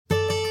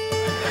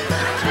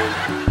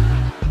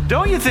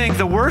Don't you think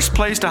the worst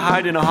place to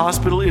hide in a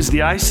hospital is the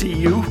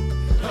ICU?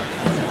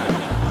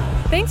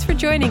 Thanks for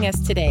joining us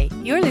today.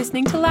 You're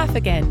listening to Laugh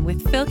Again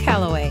with Phil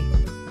Callaway.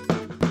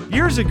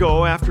 Years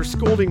ago, after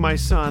scolding my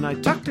son, I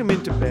tucked him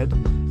into bed,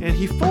 and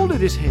he folded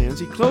his hands,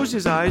 he closed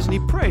his eyes, and he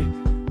prayed,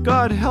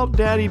 "God, help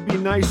Daddy be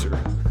nicer."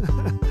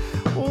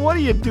 Well, what do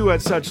you do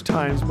at such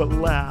times but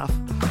laugh?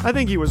 I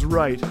think he was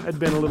right. I'd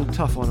been a little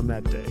tough on him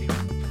that day.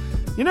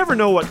 You never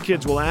know what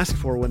kids will ask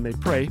for when they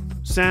pray.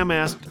 Sam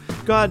asked,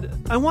 "God,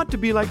 I want to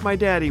be like my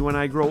daddy when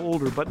I grow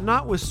older, but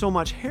not with so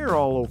much hair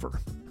all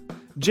over."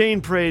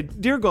 Jane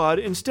prayed, "Dear God,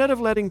 instead of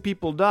letting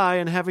people die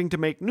and having to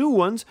make new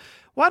ones,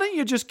 why don't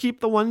you just keep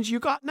the ones you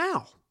got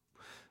now?"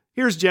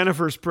 Here's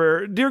Jennifer's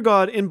prayer. "Dear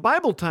God, in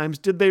Bible times,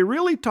 did they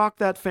really talk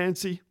that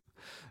fancy?"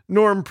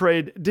 Norm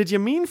prayed, "Did you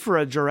mean for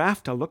a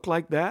giraffe to look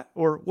like that,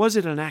 or was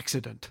it an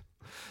accident?"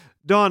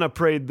 Donna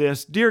prayed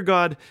this, "Dear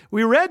God,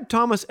 we read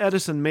Thomas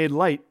Edison made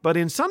light, but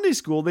in Sunday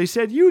school they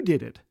said you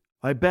did it.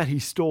 I bet he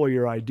stole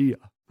your idea."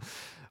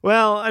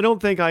 Well, I don't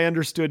think I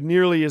understood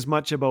nearly as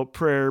much about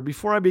prayer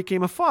before I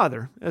became a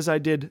father as I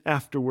did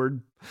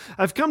afterward.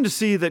 I've come to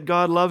see that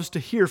God loves to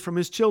hear from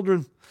his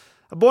children.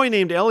 A boy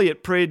named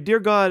Elliot prayed, "Dear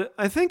God,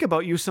 I think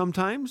about you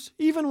sometimes,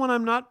 even when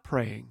I'm not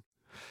praying."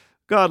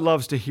 God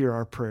loves to hear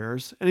our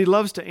prayers, and he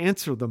loves to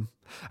answer them.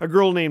 A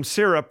girl named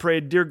Sarah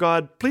prayed, "Dear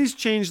God, please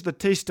change the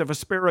taste of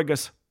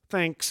asparagus.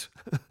 Thanks."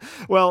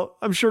 Well,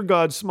 I'm sure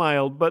God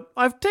smiled, but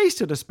I've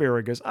tasted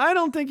asparagus. I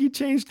don't think he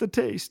changed the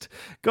taste.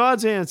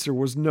 God's answer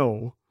was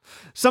no.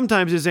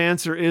 Sometimes his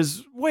answer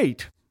is,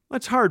 wait.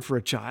 That's hard for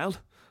a child,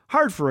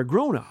 hard for a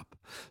grown-up.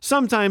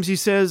 Sometimes he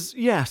says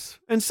yes,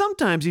 and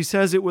sometimes he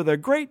says it with a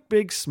great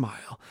big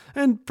smile,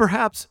 and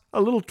perhaps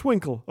a little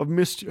twinkle of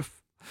mischief.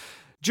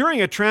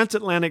 During a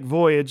transatlantic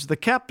voyage, the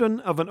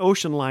captain of an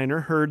ocean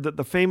liner heard that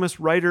the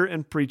famous writer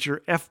and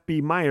preacher F.B.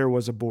 Meyer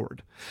was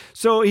aboard.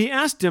 So he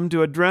asked him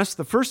to address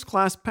the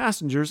first-class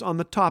passengers on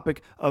the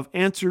topic of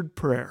answered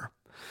prayer.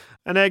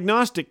 An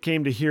agnostic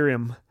came to hear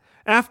him.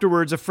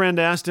 Afterwards, a friend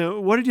asked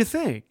him, "What did you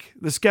think?"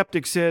 The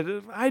skeptic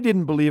said, "I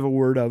didn't believe a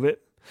word of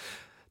it."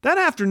 That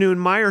afternoon,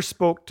 Meyer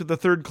spoke to the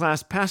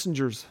third-class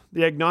passengers.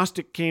 The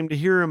agnostic came to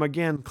hear him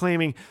again,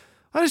 claiming,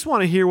 "I just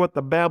want to hear what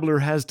the babbler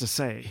has to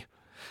say."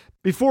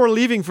 Before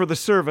leaving for the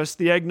service,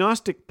 the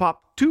agnostic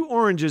popped 2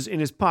 oranges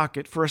in his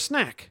pocket for a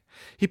snack.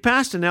 He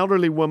passed an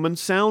elderly woman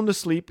sound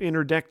asleep in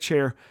her deck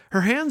chair.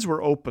 Her hands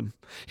were open.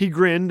 He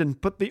grinned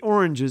and put the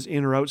oranges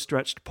in her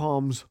outstretched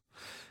palms.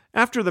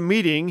 After the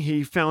meeting,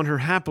 he found her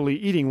happily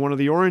eating one of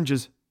the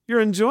oranges. "You're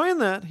enjoying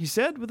that," he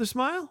said with a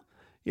smile.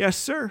 "Yes,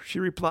 sir," she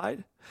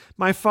replied.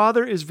 "My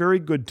father is very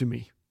good to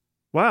me."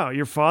 "Wow,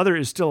 your father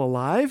is still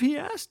alive?" he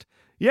asked.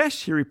 "Yes,"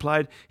 she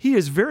replied. "He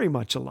is very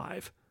much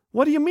alive."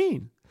 "What do you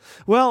mean?"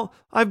 "Well,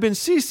 I've been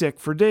seasick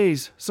for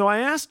days, so I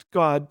asked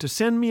God to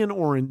send me an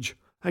orange.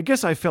 I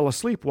guess I fell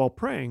asleep while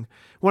praying.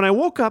 When I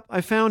woke up, I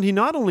found he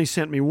not only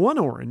sent me 1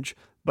 orange,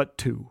 but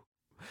 2.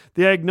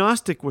 The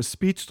agnostic was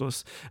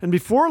speechless, and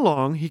before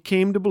long he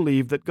came to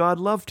believe that God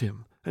loved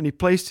him, and he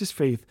placed his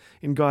faith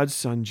in God's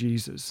Son,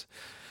 Jesus.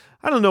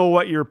 I don't know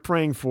what you're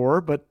praying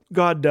for, but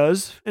God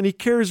does, and he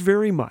cares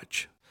very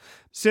much.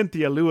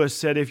 Cynthia Lewis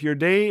said, "If your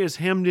day is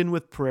hemmed in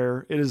with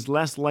prayer, it is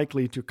less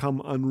likely to come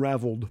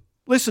unraveled."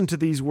 Listen to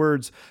these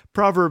words,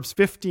 Proverbs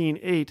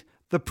 15:8,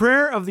 "The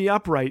prayer of the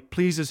upright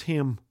pleases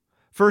him."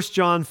 1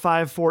 John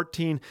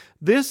 5:14,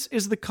 "This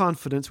is the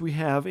confidence we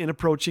have in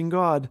approaching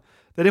God,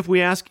 that if we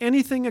ask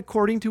anything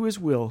according to his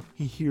will,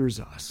 he hears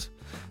us."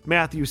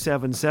 Matthew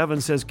 7:7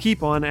 says,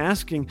 "Keep on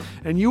asking,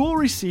 and you will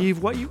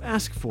receive what you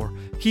ask for.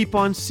 Keep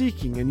on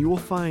seeking, and you will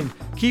find.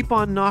 Keep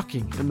on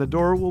knocking, and the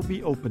door will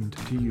be opened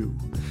to you."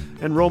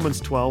 And Romans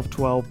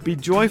 12:12, "Be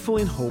joyful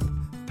in hope,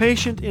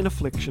 patient in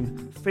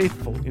affliction,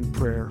 faithful in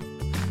prayer."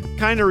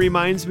 Kind of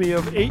reminds me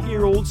of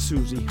 8-year-old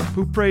Susie,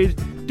 who prayed,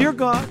 "Dear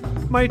God,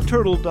 my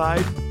turtle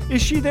died.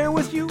 Is she there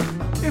with you?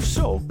 If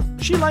so,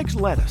 she likes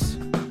lettuce."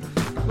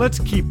 Let's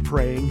keep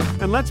praying,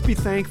 and let's be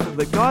thankful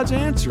that God's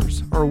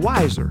answers are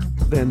wiser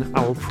than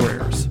our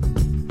prayers.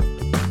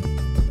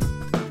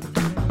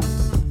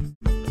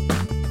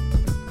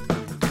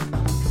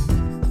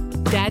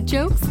 Dad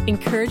jokes,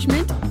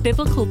 encouragement,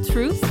 biblical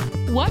truth.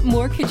 What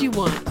more could you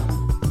want?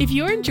 If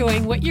you're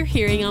enjoying what you're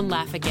hearing on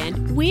Laugh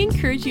Again, we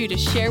encourage you to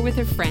share with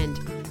a friend.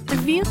 The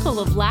vehicle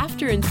of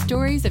laughter and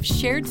stories of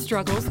shared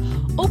struggles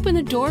open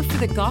the door for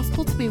the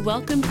gospel to be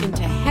welcomed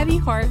into heavy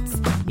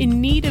hearts in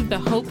need of the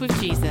hope of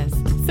Jesus.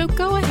 So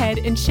go ahead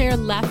and share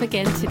Laugh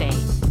Again today.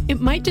 It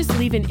might just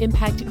leave an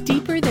impact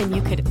deeper than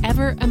you could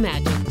ever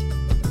imagine.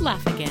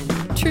 Laugh Again.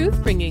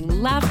 Truth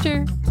bringing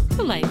laughter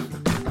to life.